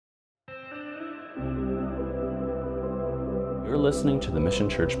You're listening to the Mission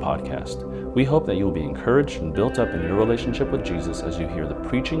Church podcast. We hope that you will be encouraged and built up in your relationship with Jesus as you hear the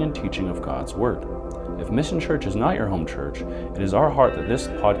preaching and teaching of God's Word. If Mission Church is not your home church, it is our heart that this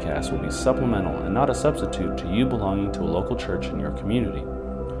podcast will be supplemental and not a substitute to you belonging to a local church in your community.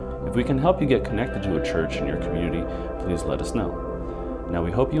 If we can help you get connected to a church in your community, please let us know. Now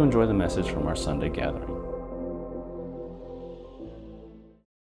we hope you enjoy the message from our Sunday gathering.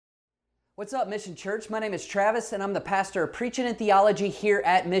 What's up, Mission Church? My name is Travis, and I'm the pastor of Preaching and Theology here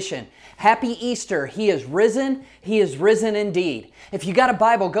at Mission. Happy Easter. He is risen. He is risen indeed. If you got a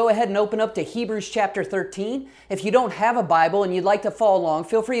Bible, go ahead and open up to Hebrews chapter 13. If you don't have a Bible and you'd like to follow along,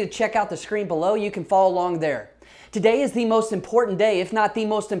 feel free to check out the screen below. You can follow along there. Today is the most important day, if not the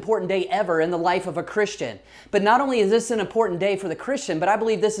most important day ever in the life of a Christian. But not only is this an important day for the Christian, but I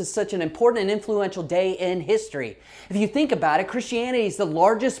believe this is such an important and influential day in history. If you think about it, Christianity is the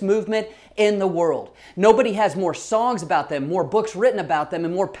largest movement in the world. Nobody has more songs about them, more books written about them,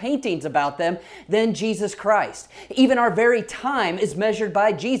 and more paintings about them than Jesus Christ. Even our very time is measured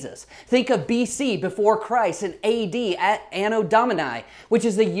by Jesus. Think of BC, before Christ, and AD, at Anno Domini, which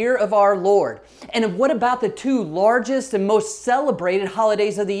is the year of our Lord. And what about the two largest and most celebrated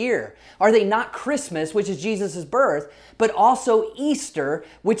holidays of the year? Are they not Christmas, which is Jesus' birth, but also Easter,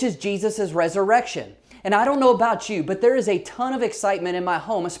 which is Jesus' resurrection? And I don't know about you, but there is a ton of excitement in my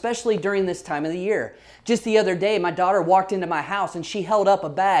home, especially during this time of the year. Just the other day, my daughter walked into my house and she held up a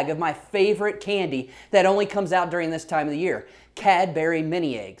bag of my favorite candy that only comes out during this time of the year, Cadbury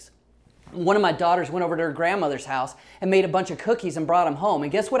Mini Eggs. One of my daughters went over to her grandmother's house and made a bunch of cookies and brought them home.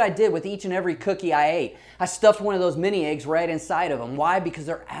 And guess what I did with each and every cookie I ate? I stuffed one of those mini eggs right inside of them. Why? Because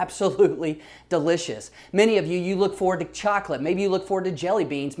they're absolutely delicious. Many of you look forward to chocolate. Maybe you look forward to jelly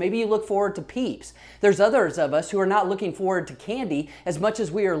beans. Maybe you look forward to Peeps. There's others of us who are not looking forward to candy as much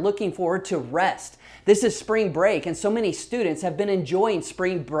as we are looking forward to rest. This is spring break, and so many students have been enjoying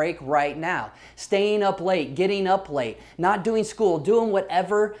spring break right now. Staying up late, getting up late, not doing school, doing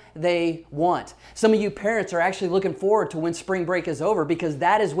whatever they want. Some of you parents are actually looking forward to when spring break is over, because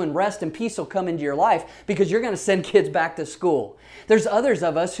that is when rest and peace will come into your life, because you're going to send kids back to school. There's others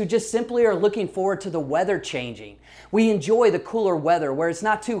of us who just simply are looking forward to the weather changing. We enjoy the cooler weather where it's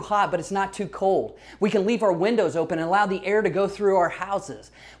not too hot, but it's not too cold. We can leave our windows open and allow the air to go through our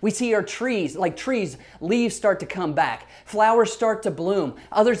houses. We see our trees, leaves start to come back. Flowers start to bloom.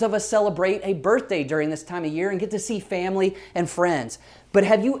 Others of us celebrate a birthday during this time of year and get to see family and friends. But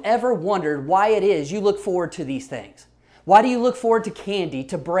have you ever wondered why it is you look forward to these things? Why do you look forward to candy,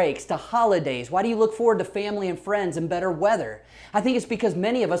 to breaks, to holidays? Why do you look forward to family and friends and better weather? I think it's because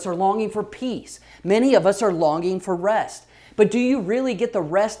many of us are longing for peace. Many of us are longing for rest. But do you really get the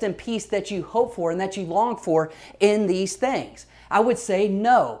rest and peace that you hope for and that you long for in these things? I would say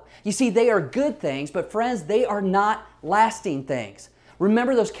no. You see, they are good things, but friends, they are not lasting things.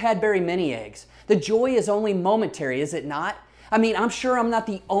 Remember those Cadbury Mini Eggs. The joy is only momentary, is it not? I mean, I'm sure I'm not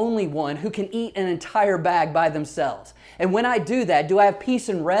the only one who can eat an entire bag by themselves. And when I do that, do I have peace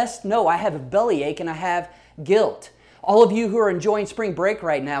and rest? No, I have a bellyache and I have guilt. All of you who are enjoying spring break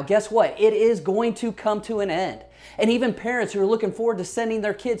right now, guess what? It is going to come to an end. And even parents who are looking forward to sending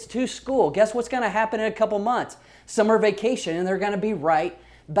their kids to school, guess what's going to happen in a couple months? Summer vacation, and they're going to be right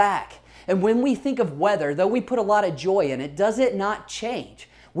back. And when we think of weather, though we put a lot of joy in it, does it not change?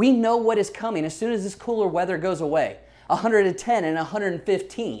 We know what is coming as soon as this cooler weather goes away. 110 and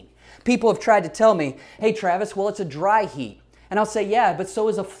 115. People have tried to tell me, hey Travis, well it's a dry heat. And I'll say, yeah, but so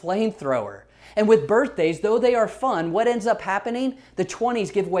is a flamethrower. And with birthdays, though they are fun, what ends up happening? The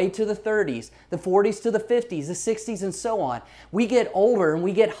 20s give way to the 30s, the 40s to the 50s, the 60s, and so on. We get older and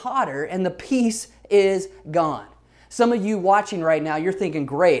we get hotter, and the peace is gone. Some of you watching right now, you're thinking,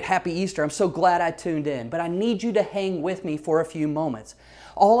 great, happy Easter, I'm so glad I tuned in. But I need you to hang with me for a few moments.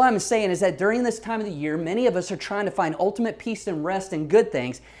 All I'm saying is that during this time of the year, many of us are trying to find ultimate peace and rest in good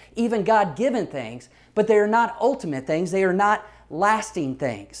things, even God-given things, but they are not ultimate things, they are not lasting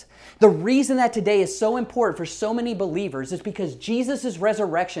things. The reason that today is so important for so many believers is because Jesus'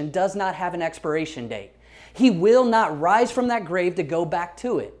 resurrection does not have an expiration date. He will not rise from that grave to go back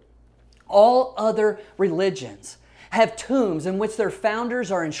to it. All other religions have tombs in which their founders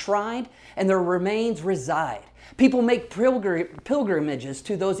are enshrined and their remains reside. People make pilgrimages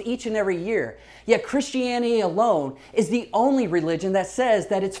to those each and every year. Yet Christianity alone is the only religion that says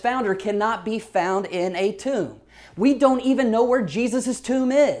that its founder cannot be found in a tomb. We don't even know where Jesus'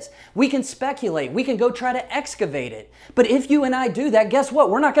 tomb is. We can speculate. We can go try to excavate it. But if you and I do that, guess what?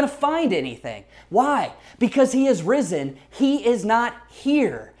 We're not going to find anything. Why? Because He is risen. He is not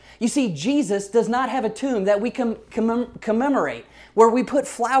here. You see, Jesus does not have a tomb that we can commemorate. where we put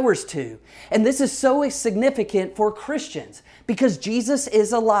flowers to. And this is so significant for Christians because Jesus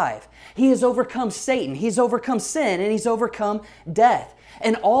is alive. He has overcome Satan, He's overcome sin, and He's overcome death.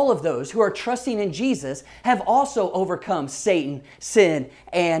 And all of those who are trusting in Jesus have also overcome Satan, sin,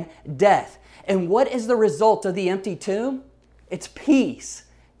 and death. And what is the result of the empty tomb? It's peace.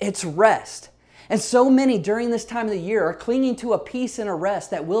 It's rest. And so many during this time of the year are clinging to a peace and a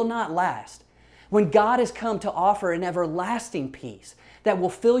rest that will not last, when God has come to offer an everlasting peace that will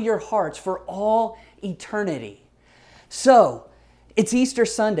fill your hearts for all eternity. So, it's Easter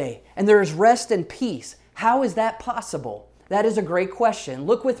Sunday, and there is rest and peace. How is that possible? That is a great question.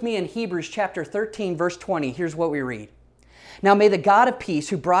 Look with me in Hebrews chapter 13, verse 20. Here's what we read. Now may the God of peace,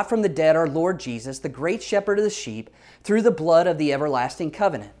 who brought from the dead our Lord Jesus, the great shepherd of the sheep, through the blood of the everlasting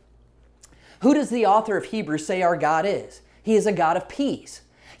covenant. Who does the author of Hebrews say our God is? He is a God of peace.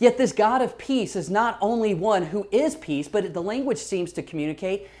 Yet this God of peace is not only one who is peace, but the language seems to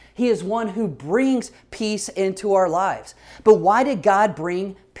communicate He is one who brings peace into our lives. But why did God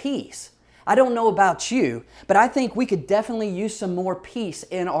bring peace? I don't know about you, but I think we could definitely use some more peace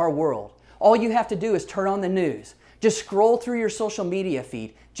in our world. All you have to do is turn on the news. Just scroll through your social media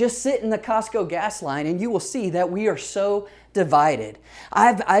feed. Just sit in the Costco gas line and you will see that we are so divided.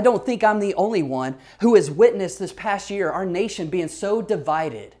 I don't think I'm the only one who has witnessed this past year our nation being so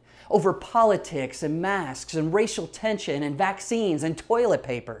divided over politics and masks and racial tension and vaccines and toilet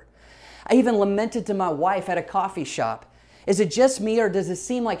paper. I even lamented to my wife at a coffee shop. Is it just me, or does it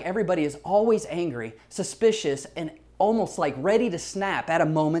seem like everybody is always angry, suspicious, and almost like ready to snap at a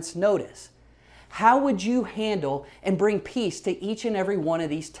moment's notice? How would you handle and bring peace to each and every one of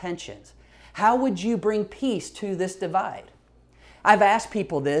these tensions? How would you bring peace to this divide? I've asked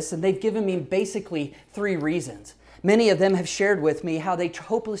people this, and they've given me basically 3 reasons. Many of them have shared with me how they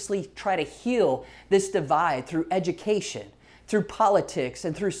hopelessly try to heal this divide through education, through politics,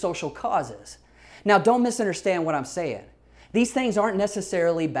 and through social causes. Now, don't misunderstand what I'm saying. These things aren't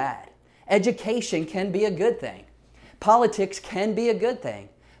necessarily bad. Education can be a good thing. Politics can be a good thing.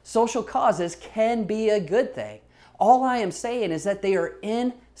 Social causes can be a good thing. All I am saying is that they are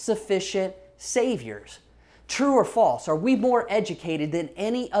insufficient saviors. True or false? Are we more educated than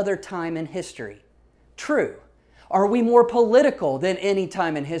any other time in history? True. Are we more political than any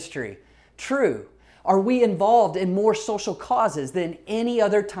time in history? True. Are we involved in more social causes than any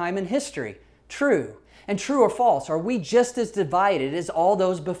other time in history? True. And true or false? Are we just as divided as all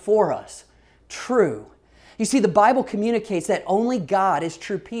those before us? True. You see, the Bible communicates that only God is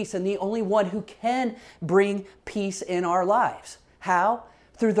true peace and the only one who can bring peace in our lives. How?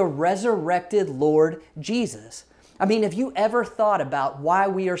 Through the resurrected Lord Jesus. I mean, have you ever thought about why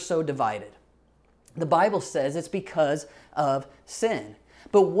we are so divided? The Bible says it's because of sin.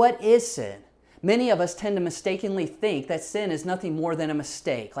 But what is sin? Many of us tend to mistakenly think that sin is nothing more than a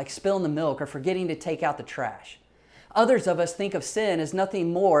mistake, like spilling the milk or forgetting to take out the trash. Others of us think of sin as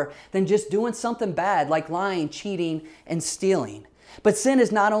nothing more than just doing something bad, like lying, cheating, and stealing. But sin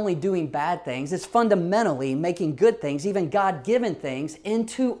is not only doing bad things, it's fundamentally making good things, even God-given things,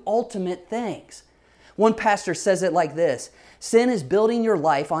 into ultimate things. One pastor says it like this: sin is building your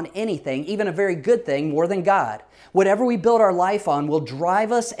life on anything, even a very good thing, more than God. Whatever we build our life on will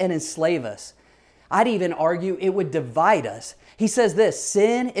drive us and enslave us. I'd even argue it would divide us. He says this: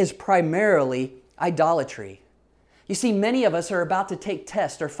 sin is primarily idolatry. You see, many of us are about to take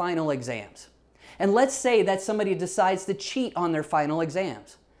tests or final exams. And let's say that somebody decides to cheat on their final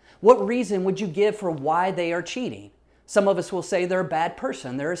exams. What reason would you give for why they are cheating? Some of us will say they're a bad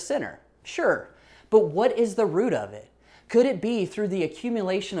person, they're a sinner. Sure, but what is the root of it? Could it be through the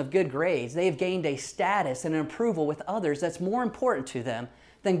accumulation of good grades, they have gained a status and an approval with others that's more important to them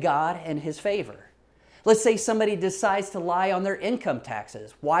than God and His favor? Let's say somebody decides to lie on their income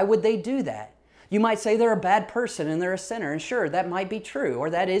taxes. Why would they do that? You might say they're a bad person and they're a sinner, and sure, that might be true, or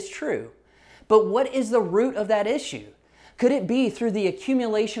that is true. But what is the root of that issue? Could it be through the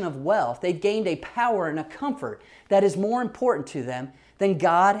accumulation of wealth, they've gained a power and a comfort that is more important to them than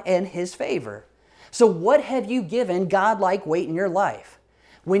God and His favor? So what have you given God-like weight in your life?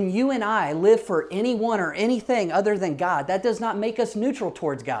 When you and I live for anyone or anything other than God, that does not make us neutral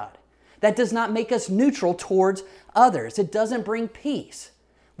towards God. That does not make us neutral towards others. It doesn't bring peace.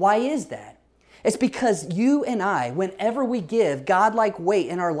 Why is that? It's because you and I, whenever we give God-like weight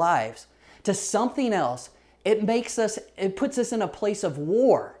in our lives to something else, it puts us in a place of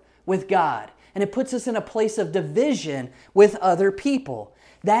war with God, and it puts us in a place of division with other people.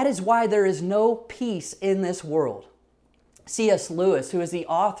 That is why there is no peace in this world. C.S. Lewis, who is the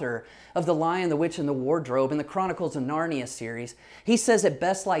author of The Lion, the Witch, and the Wardrobe and the Chronicles of Narnia series, he says it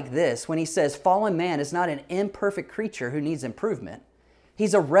best like this when he says, fallen man is not an imperfect creature who needs improvement.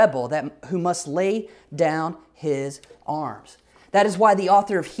 He's a rebel who must lay down his arms. That is why the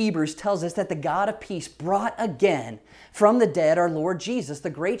author of Hebrews tells us that the God of peace brought again from the dead our Lord Jesus, the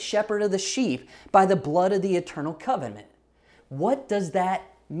great shepherd of the sheep, by the blood of the eternal covenant. What does that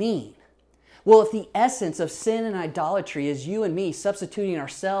mean? Well, if the essence of sin and idolatry is you and me substituting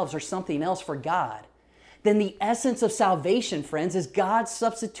ourselves or something else for God, then the essence of salvation, friends, is God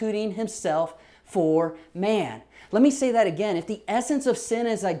substituting Himself for man. Let me say that again. If the essence of sin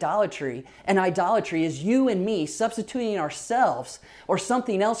is idolatry, and idolatry is you and me substituting ourselves or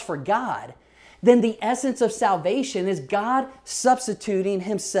something else for God, then the essence of salvation is God substituting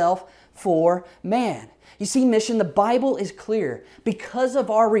Himself for man. You see, Mission, the Bible is clear. Because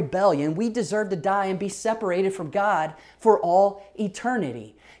of our rebellion, we deserve to die and be separated from God for all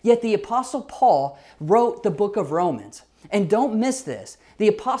eternity. Yet the Apostle Paul wrote the book of Romans. And don't miss this. The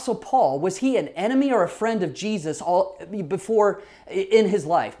Apostle Paul, was he an enemy or a friend of Jesus in his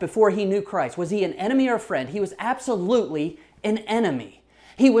life, before he knew Christ? Was he an enemy or a friend? He was absolutely an enemy.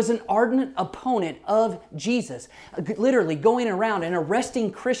 He was an ardent opponent of Jesus, literally going around and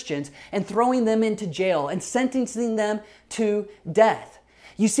arresting Christians and throwing them into jail and sentencing them to death.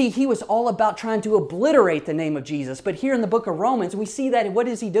 You see, he was all about trying to obliterate the name of Jesus. But here in the book of Romans, we see that what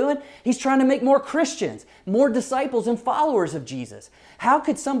is he doing? He's trying to make more Christians, more disciples and followers of Jesus. How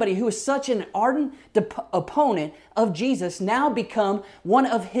could somebody who is such an ardent opponent of Jesus now become one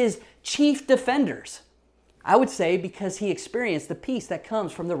of his chief defenders? I would say because he experienced the peace that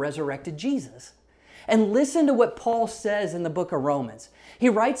comes from the resurrected Jesus. And listen to what Paul says in the book of Romans. He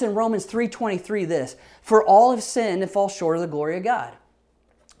writes in Romans 3:23 this, "For all have sinned and fall short of the glory of God."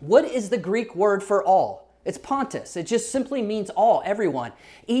 What is the Greek word for all? It's pantos. It just simply means all, everyone.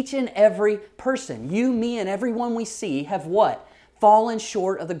 Each and every person, you, me, and everyone we see have what? Fallen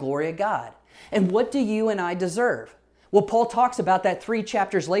short of the glory of God. And what do you and I deserve? Well, Paul talks about that 3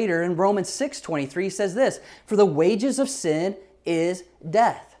 chapters later in Romans 6:23. He says this, "For the wages of sin is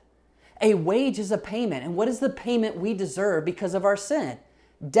death." A wage is a payment. And what is the payment we deserve because of our sin?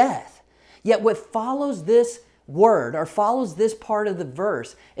 Death. Yet what follows this word or follows this part of the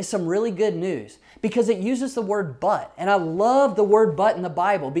verse is some really good news, because it uses the word but. And I love the word but in the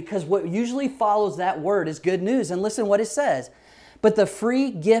Bible, because what usually follows that word is good news. And listen what it says. "But the free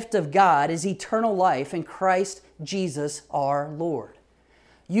gift of God is eternal life in Christ Jesus our Lord."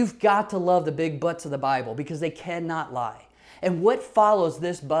 You've got to love the big buts of the Bible, because they cannot lie. And what follows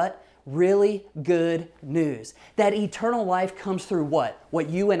this but? Really good news. That eternal life comes through what? What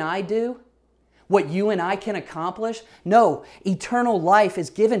you and I do? What you and I can accomplish? No, eternal life is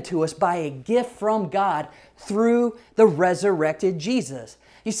given to us by a gift from God through the resurrected Jesus.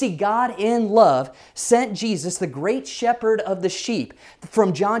 You see, God in love sent Jesus, the great shepherd of the sheep,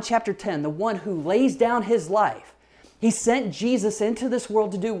 from John chapter 10, the one who lays down His life. He sent Jesus into this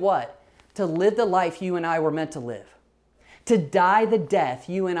world to do what? To live the life you and I were meant to live. To die the death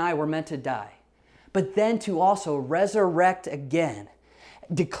you and I were meant to die. But then to also resurrect again,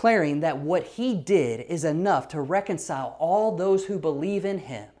 declaring that what He did is enough to reconcile all those who believe in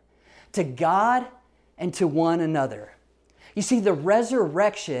Him to God and to one another. You see, the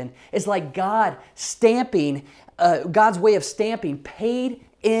resurrection is like God stamping, God's way of stamping paid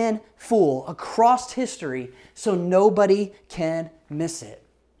in full across history so nobody can miss it.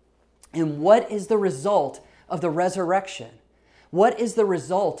 And what is the result of the resurrection? What is the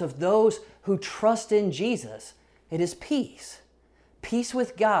result of those who trust in Jesus? It is peace. Peace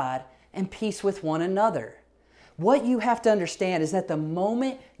with God and peace with one another. What you have to understand is that the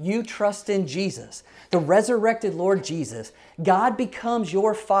moment you trust in Jesus, the resurrected Lord Jesus, God becomes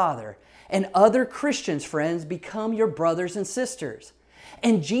your Father, and other Christians, friends, become your brothers and sisters.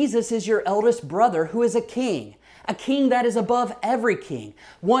 And Jesus is your eldest brother, who is a king that is above every king,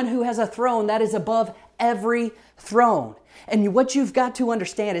 one who has a throne that is above every throne. And what you've got to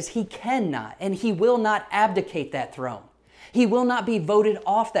understand is He cannot and He will not abdicate that throne. He will not be voted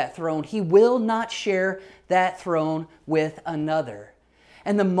off that throne. He will not share that throne with another.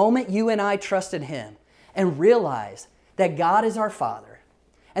 And the moment you and I trust in Him and realize that God is our Father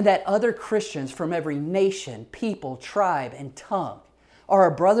and that other Christians from every nation, people, tribe, and tongue are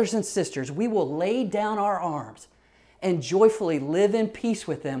our brothers and sisters, we will lay down our arms and joyfully live in peace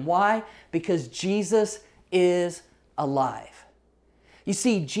with them. Why? Because Jesus is alive. You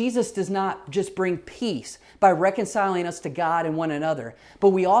see, Jesus does not just bring peace by reconciling us to God and one another, but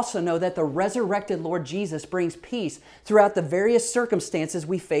we also know that the resurrected Lord Jesus brings peace throughout the various circumstances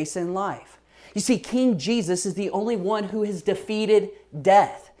we face in life. You see, King Jesus is the only one who has defeated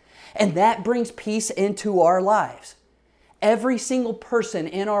death. And that brings peace into our lives. Every single person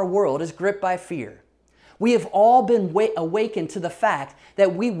in our world is gripped by fear. We have all been awakened to the fact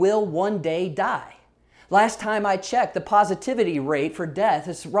that we will one day die. Last time I checked, the positivity rate for death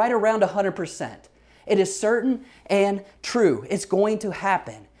is right around 100%. It is certain and true. It's going to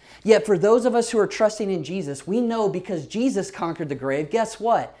happen. Yet for those of us who are trusting in Jesus, we know because Jesus conquered the grave, guess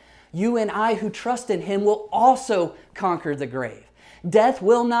what? You and I who trust in Him will also conquer the grave. Death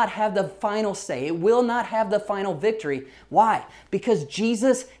will not have the final say. It will not have the final victory. Why? Because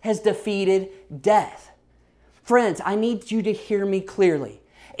Jesus has defeated death. Friends, I need you to hear me clearly.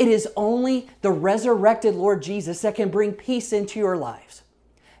 It is only the resurrected Lord Jesus that can bring peace into your lives.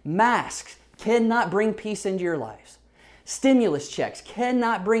 Masks cannot bring peace into your lives. Stimulus checks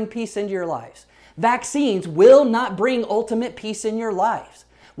cannot bring peace into your lives. Vaccines will not bring ultimate peace in your lives.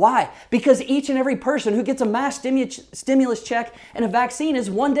 Why? Because each and every person who gets a mass stimulus check and a vaccine is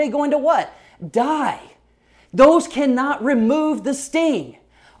one day going to what? Die. Those cannot remove the sting.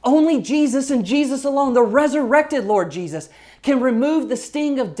 Only Jesus and Jesus alone, the resurrected Lord Jesus, can remove the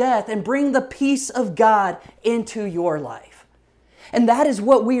sting of death and bring the peace of God into your life. And that is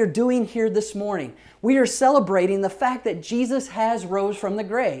what we are doing here this morning. We are celebrating the fact that Jesus has rose from the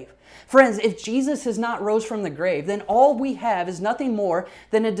grave. Friends, if Jesus has not rose from the grave, then all we have is nothing more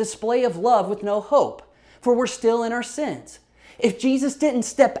than a display of love with no hope, for we're still in our sins. If Jesus didn't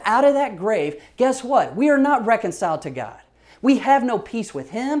step out of that grave, guess what? We are not reconciled to God. We have no peace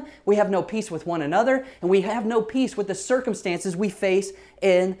with Him, we have no peace with one another, and we have no peace with the circumstances we face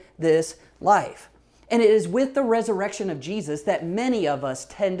in this life. And it is with the resurrection of Jesus that many of us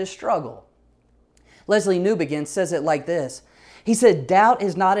tend to struggle. Leslie Newbegin says it like this. He said, doubt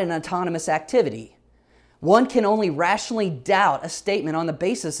is not an autonomous activity. One can only rationally doubt a statement on the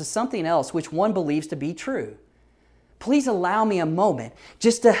basis of something else which one believes to be true. Please allow me a moment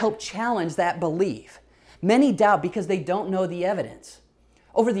just to help challenge that belief. Many doubt because they don't know the evidence.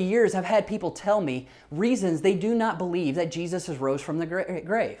 Over the years, I've had people tell me reasons they do not believe that Jesus has rose from the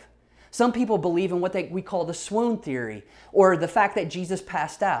grave. Some people believe in what we call the swoon theory, or the fact that Jesus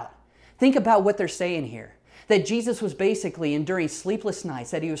passed out. Think about what they're saying here. That Jesus was basically enduring sleepless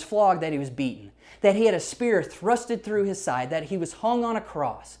nights, that He was flogged, that He was beaten, that He had a spear thrusted through His side, that He was hung on a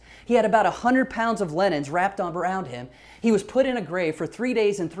cross. He had about 100 pounds of linens wrapped around Him. He was put in a grave for 3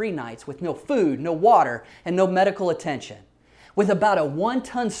 days and 3 nights with no food, no water, and no medical attention, with about a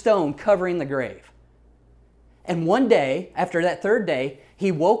 1-ton stone covering the grave. And one day, after that 3rd day,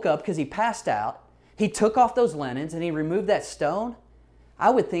 He woke up because He passed out. He took off those linens and He removed that stone. I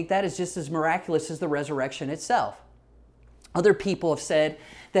would think that is just as miraculous as the resurrection itself. Other people have said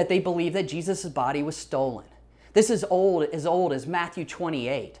that they believe that Jesus' body was stolen. This is old as Matthew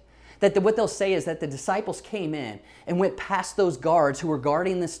 28. That what they'll say is that the disciples came in and went past those guards who were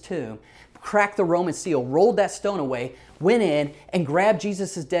guarding this tomb, cracked the Roman seal, rolled that stone away, went in and grabbed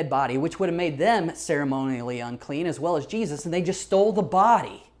Jesus' dead body, which would have made them ceremonially unclean as well as Jesus, and they just stole the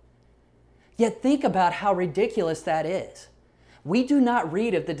body. Yet think about how ridiculous that is. We do not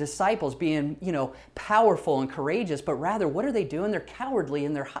read of the disciples being, powerful and courageous, but rather, what are they doing? They're cowardly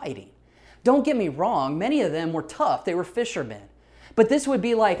and they're hiding. Don't get me wrong, many of them were tough. They were fishermen. But this would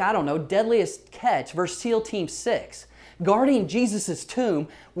be like, Deadliest Catch versus SEAL Team 6. Guarding Jesus' tomb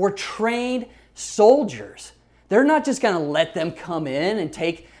were trained soldiers. They're not just going to let them come in and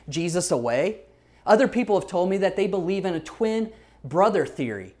take Jesus away. Other people have told me that they believe in a twin brother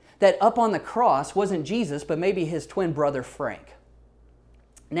theory, that up on the cross wasn't Jesus, but maybe His twin brother Frank.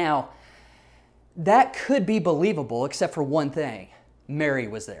 Now, that could be believable except for one thing. Mary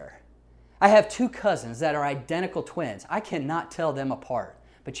was there. I have 2 cousins that are identical twins. I cannot tell them apart.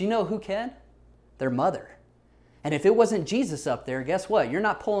 But you know who can? Their mother. And if it wasn't Jesus up there, guess what? You're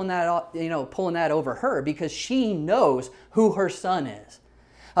not pulling that over her, because she knows who her son is.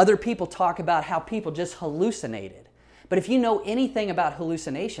 Other people talk about how people just hallucinated. But if you know anything about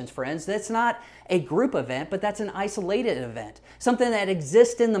hallucinations, friends, that's not a group event, but that's an isolated event, something that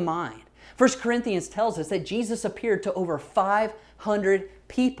exists in the mind. 1 Corinthians tells us that Jesus appeared to over 500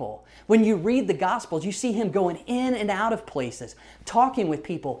 people. When you read the Gospels, you see Him going in and out of places, talking with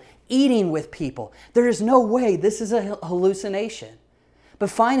people, eating with people. There is no way this is a hallucination. But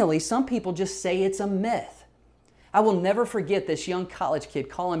finally, some people just say it's a myth. I will never forget this young college kid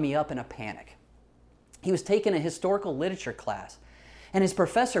calling me up in a panic. He was taking a historical literature class, and his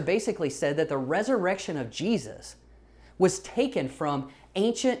professor basically said that the resurrection of Jesus was taken from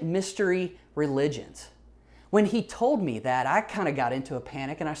ancient mystery religions. When he told me that, I kind of got into a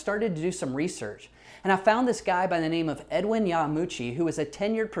panic and I started to do some research. And I found this guy by the name of Edwin Yamamuchi, who was a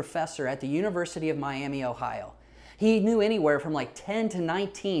tenured professor at the University of Miami, Ohio. He knew anywhere from like 10 to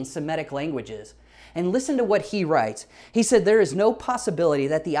 19 Semitic languages. And listen to what he writes. He said, there is no possibility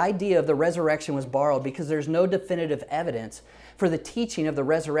that the idea of the resurrection was borrowed because there's no definitive evidence for the teaching of the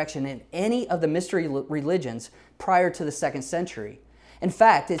resurrection in any of the mystery religions prior to the 2nd century. In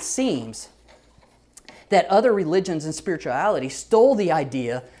fact, it seems that other religions and spirituality stole the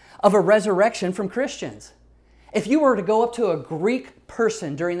idea of a resurrection from Christians. If you were to go up to a Greek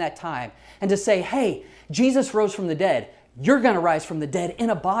person during that time and to say, hey, Jesus rose from the dead, you're going to rise from the dead in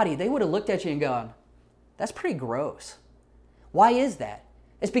a body, they would have looked at you and gone, that's pretty gross. Why is that?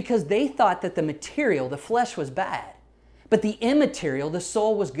 It's because they thought that the material, the flesh, was bad, but the immaterial, the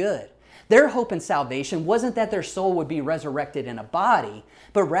soul, was good. Their hope in salvation wasn't that their soul would be resurrected in a body,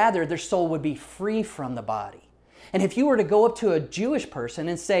 but rather their soul would be free from the body. And if you were to go up to a Jewish person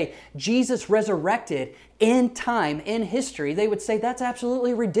and say, Jesus resurrected in time, in history, they would say, that's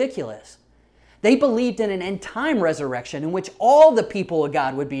absolutely ridiculous. They believed in an end-time resurrection in which all the people of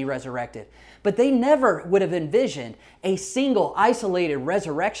God would be resurrected. But they never would have envisioned a single isolated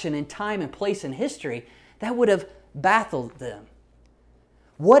resurrection in time and place in history. That would have baffled them.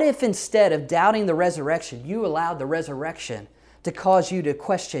 What if instead of doubting the resurrection, you allowed the resurrection to cause you to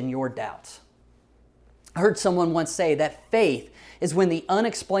question your doubts? I heard someone once say that faith is when the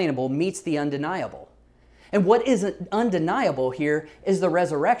unexplainable meets the undeniable. And what is undeniable here is the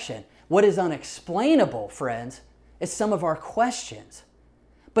resurrection. What is unexplainable, friends, is some of our questions.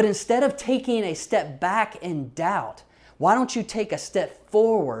 But instead of taking a step back in doubt, why don't you take a step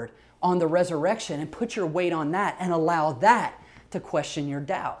forward on the resurrection and put your weight on that and allow that to question your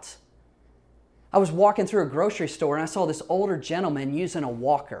doubts? I was walking through a grocery store and I saw this older gentleman using a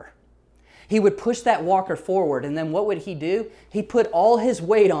walker. He would push that walker forward, and then what would he do? He'd put all his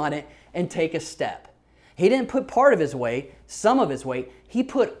weight on it and take a step. He didn't put part of his weight, some of his weight. He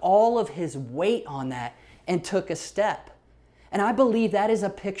put all of his weight on that and took a step. And I believe that is a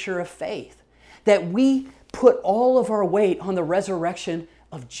picture of faith, that we put all of our weight on the resurrection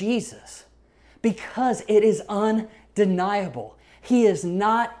of Jesus because it is undeniable. He is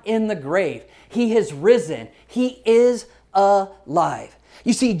not in the grave. He has risen. He is alive.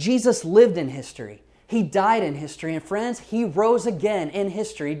 You see, Jesus lived in history. He died in history. And friends, He rose again in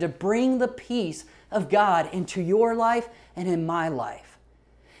history to bring the peace of God into your life and in my life.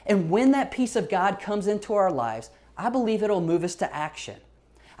 And when that peace of God comes into our lives, I believe it'll move us to action.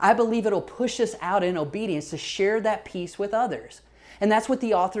 I believe it'll push us out in obedience to share that peace with others. And that's what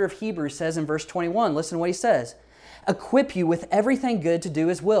the author of Hebrews says in verse 21. Listen to what he says. Equip you with everything good to do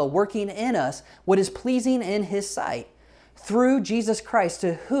His will, working in us what is pleasing in His sight, through Jesus Christ,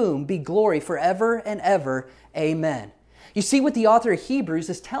 to whom be glory forever and ever. Amen. You see, what the author of Hebrews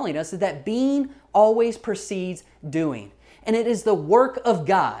is telling us is that being always precedes doing. And it is the work of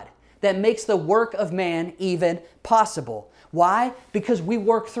God that makes the work of man even possible. Why? Because we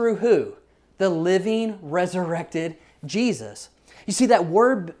work through who? The living, resurrected Jesus. You see, that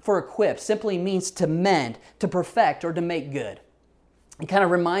word for equip simply means to mend, to perfect, or to make good. It kind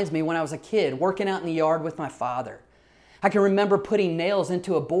of reminds me when I was a kid working out in the yard with my father. I can remember putting nails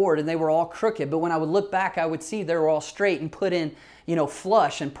into a board and they were all crooked, but when I would look back, I would see they were all straight and put in,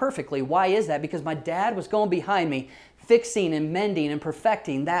 flush and perfectly. Why is that? Because my dad was going behind me, fixing and mending and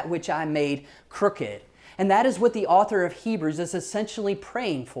perfecting that which I made crooked. And that is what the author of Hebrews is essentially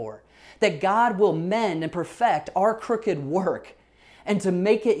praying for, that God will mend and perfect our crooked work and to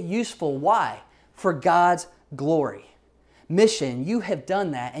make it useful. Why? For God's glory. Mission, you have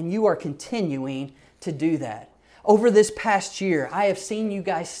done that and you are continuing to do that. Over this past year, I have seen you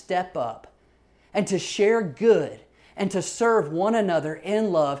guys step up and to share good and to serve one another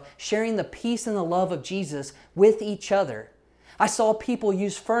in love, sharing the peace and the love of Jesus with each other. I saw people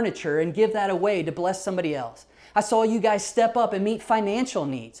use furniture and give that away to bless somebody else. I saw you guys step up and meet financial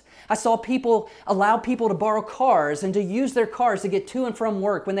needs. I saw people allow people to borrow cars and to use their cars to get to and from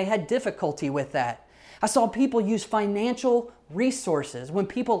work when they had difficulty with that. I saw people use financial resources when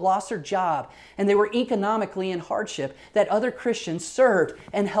people lost their job and they were economically in hardship, that other Christians served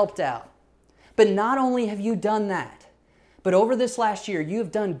and helped out. But not only have you done that, but over this last year, you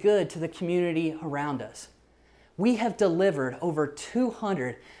have done good to the community around us. We have delivered over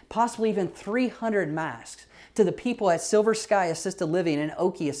 200, possibly even 300 masks to the people at Silver Sky Assisted Living and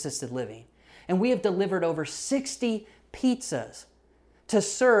Oki Assisted Living. And we have delivered over 60 pizzas to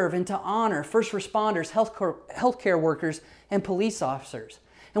serve and to honor first responders, healthcare workers, and police officers.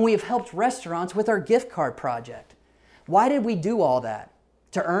 And we have helped restaurants with our gift card project. Why did we do all that?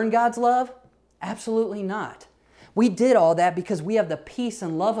 To earn God's love? Absolutely not. We did all that because we have the peace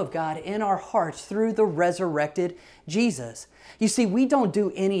and love of God in our hearts through the resurrected Jesus. You see, we don't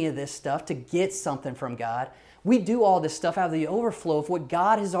do any of this stuff to get something from God. We do all this stuff out of the overflow of what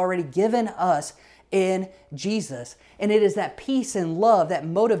God has already given us in Jesus. And it is that peace and love that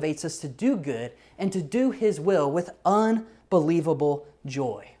motivates us to do good and to do His will with unbelievable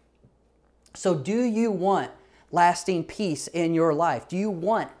joy. So do you want lasting peace in your life? Do you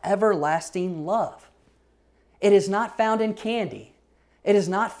want everlasting love? It is not found in candy. It is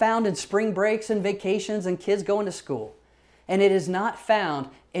not found in spring breaks and vacations and kids going to school. And it is not found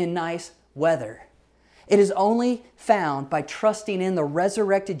in nice weather. It is only found by trusting in the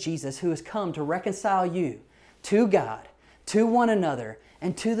resurrected Jesus who has come to reconcile you to God, to one another,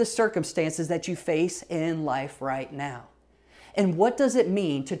 and to the circumstances that you face in life right now. And what does it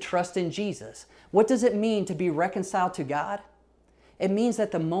mean to trust in Jesus? What does it mean to be reconciled to God? It means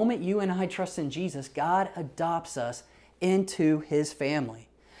that the moment you and I trust in Jesus, God adopts us into His family.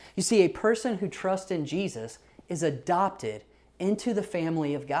 You see, a person who trusts in Jesus is adopted into the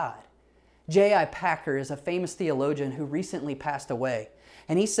family of God. J.I. Packer is a famous theologian who recently passed away,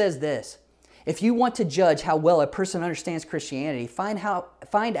 and he says this: if you want to judge how well a person understands Christianity, find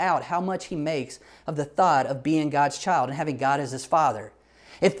out how much he makes of the thought of being God's child and having God as his Father.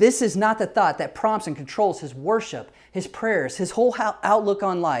 If this is not the thought that prompts and controls his worship, his prayers, his whole outlook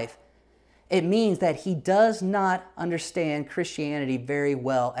on life, it means that he does not understand Christianity very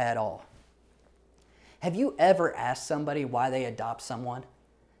well at all. Have you ever asked somebody why they adopt someone?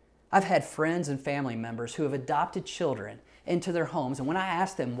 I've had friends and family members who have adopted children into their homes, and when I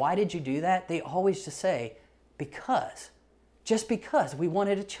ask them, why did you do that? They always just say, because. Just because we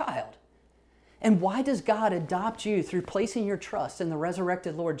wanted a child. And why does God adopt you through placing your trust in the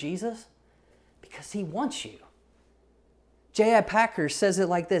resurrected Lord Jesus? Because He wants you. J.I. Packer says it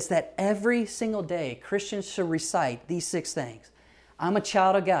like this, that every single day Christians should recite these 6 things. I'm a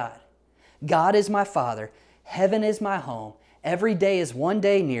child of God. God is my Father. Heaven is my home. Every day is one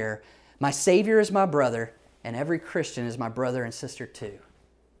day nearer. My Savior is my brother, and every Christian is my brother and sister too.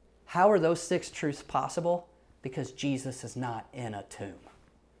 How are those 6 truths possible? Because Jesus is not in a tomb.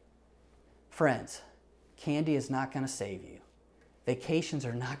 Friends, candy is not going to save you. Vacations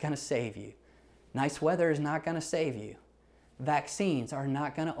are not going to save you. Nice weather is not going to save you. Vaccines are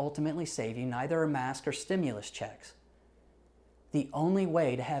not going to ultimately save you, neither are masks or stimulus checks. The only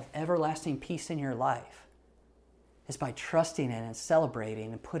way to have everlasting peace in your life is by trusting in and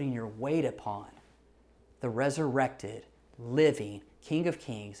celebrating and putting your weight upon the resurrected, living King of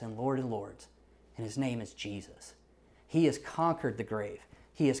Kings and Lord of Lords, and His name is Jesus. He has conquered the grave.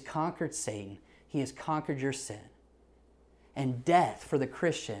 He has conquered Satan. He has conquered your sin. And death for the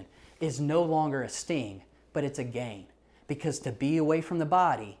Christian is no longer a sting, but it's a gain. Because to be away from the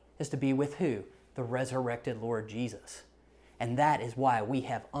body is to be with who? The resurrected Lord Jesus. And that is why we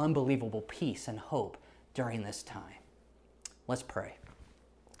have unbelievable peace and hope during this time. Let's pray.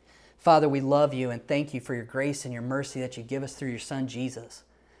 Father, we love You and thank You for Your grace and Your mercy that You give us through Your Son, Jesus.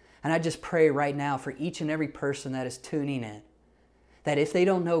 And I just pray right now for each and every person that is tuning in, that if they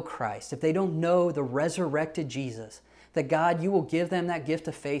don't know Christ, if they don't know the resurrected Jesus, that God, You will give them that gift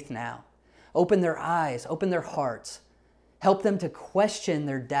of faith now. Open their eyes, open their hearts. Help them to question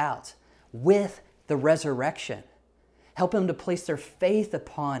their doubts with the resurrection. Help them to place their faith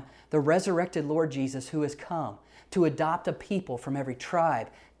upon the resurrected Lord Jesus who has come to adopt a people from every tribe,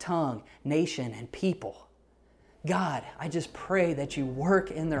 tongue, nation, and people. God, I just pray that You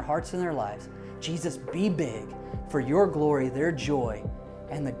work in their hearts and their lives. Jesus, be big for Your glory, their joy,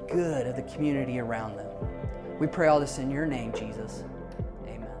 and the good of the community around them. We pray all this in Your name, Jesus.